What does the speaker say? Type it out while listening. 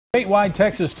Statewide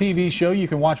Texas TV show you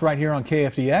can watch right here on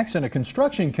KFDX, and a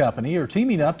construction company are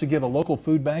teaming up to give a local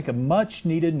food bank a much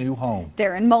needed new home.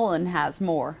 Darren Molen has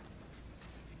more.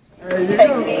 Thank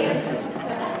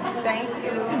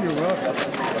you. You're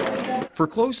welcome. For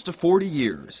close to 40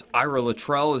 years, Ira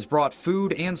Littrell has brought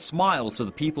food and smiles to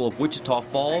the people of Wichita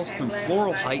Falls through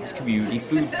Floral Heights Community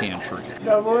Food Pantry.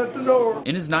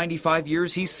 In his 95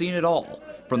 years, he's seen it all,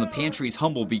 from the pantry's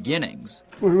humble beginnings.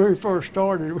 When we first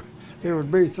started, there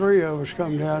would be 3 of us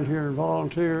come down here and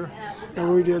volunteer,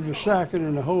 and we did the sacking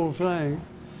and the whole thing.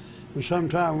 And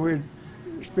sometimes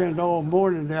we'd spend all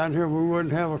morning down here, we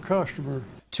wouldn't have a customer.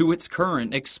 To its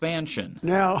current expansion.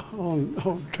 Now,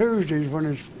 on Tuesdays, when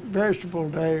it's vegetable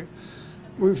day,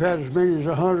 we've had as many as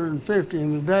 150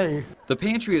 in a day. The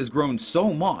pantry has grown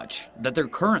so much that their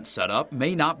current setup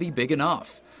may not be big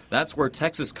enough. That's where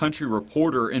Texas Country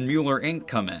Reporter and Mueller Inc.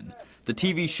 come in. The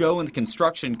TV show and the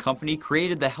construction company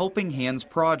created the Helping Hands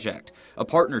Project, a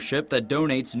partnership that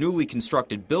donates newly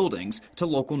constructed buildings to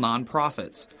local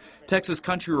nonprofits. Texas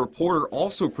Country Reporter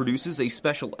also produces a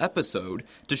special episode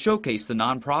to showcase the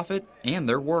nonprofit and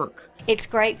their work. It's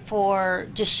great for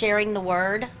just sharing the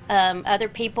word. Other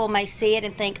people may see it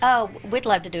and think, oh, we'd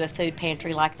love to do a food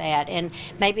pantry like that, and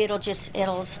maybe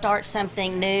it'll start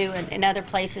something new in other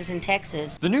places in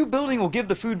Texas. The new building will give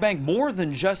the food bank more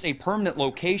than just a permanent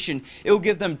location. It'll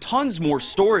give them tons more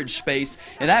storage space,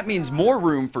 and that means more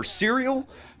room for cereal,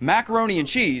 macaroni and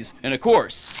cheese, and of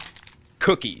course,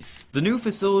 cookies. The new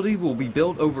facility will be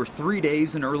built over 3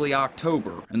 days in early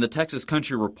October, and the Texas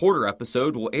Country Reporter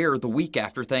episode will air the week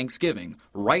after Thanksgiving,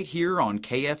 right here on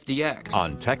KFDX.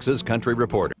 On Texas Country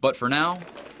Reporter. But for now,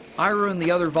 Ira and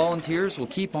the other volunteers will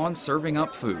keep on serving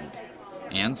up food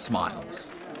and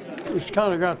smiles. It's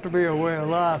kind of got to be a way of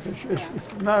life. It's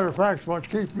a matter of fact, it's what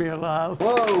keeps me alive.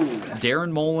 Whoa!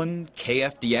 Darren Molen,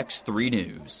 KFDX 3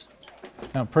 News.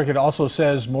 Now, Prickett also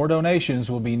says more donations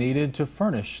will be needed to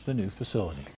furnish the new facility.